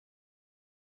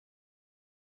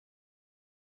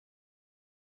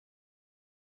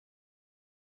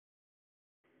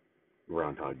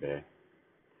Groundhog Day.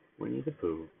 Winnie the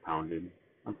Pooh pounded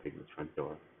on Piglet's front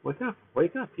door. Wake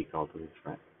up, he called to his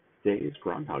friend. Today is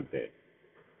Groundhog Day.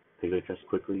 Piglet dressed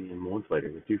quickly, and moments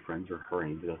later the two friends were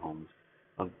hurrying to the homes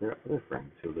of their other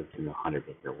friends who lived in the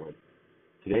 100-acre wood.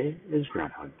 Today is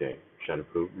Groundhog Day,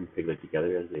 shouted Pooh and Piglet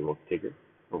together as they woke Tigger,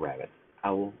 a rabbit,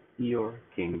 Owl, Eeyore,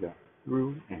 King,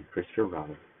 Roo, and Christopher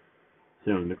Robin.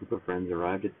 Soon the group of friends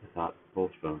arrived at the thoughtful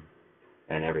spoon,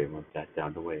 and everyone sat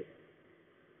down to wait.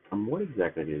 What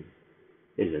exactly is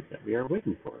it that we are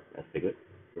waiting for? Asked Piglet.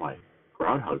 Why,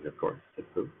 groundhogs, of course, said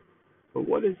Pooh. But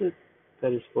what is it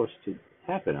that is supposed to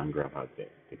happen on Groundhog Day?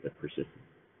 Piglet persisted.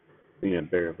 Being a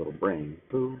bear of little brain,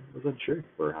 Pooh was unsure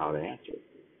for how to answer.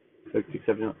 He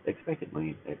looked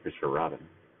expectantly at Christopher Robin.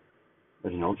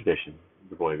 There's an old tradition,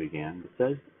 the boy began, that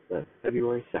says that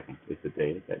February 2nd is the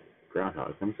day that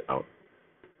Groundhog comes out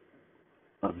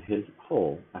of his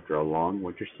hole after a long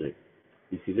winter sleep.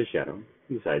 He sees a shadow.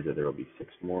 He decides that there will be 6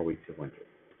 more weeks of winter.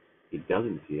 If he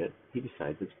doesn't see it, he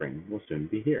decides that spring will soon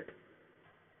be here.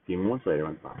 A few moments later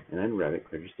went by, and then Rabbit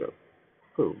cleared his throat.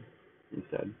 Pooh, he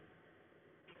said,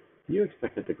 do you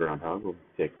expect that the groundhog will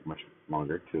take much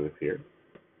longer to appear?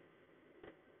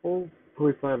 Oh, Pooh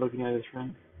replied, looking at his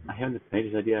friend. I haven't the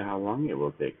faintest idea how long it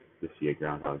will take to see a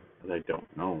groundhog, as I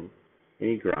don't know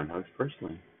any groundhogs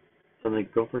personally. Suddenly,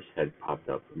 Gopher's head popped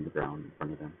up from the ground in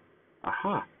front of them.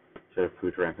 Aha! Said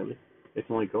Pooh triumphantly. It's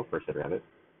only Gopher, said Rabbit.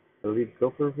 I believe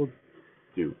Gopher will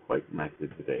do quite nicely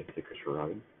today, said Christopher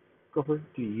Robin. Gopher,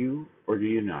 do you or do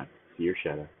you not see your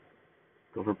shadow?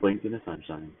 Gopher blinked in the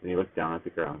sunshine, then he looked down at the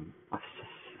ground. I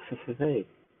say,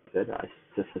 said I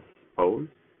suppose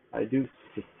I do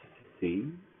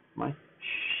see my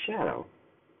shadow.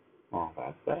 Oh,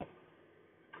 that's that.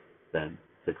 Then,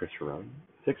 said Christopher Robin,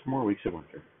 6 more weeks of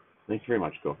winter. Thank you very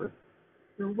much, Gopher.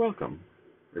 You're welcome,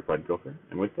 replied Gopher,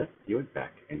 and with that he went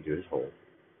back into his hole.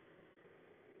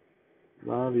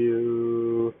 Love you.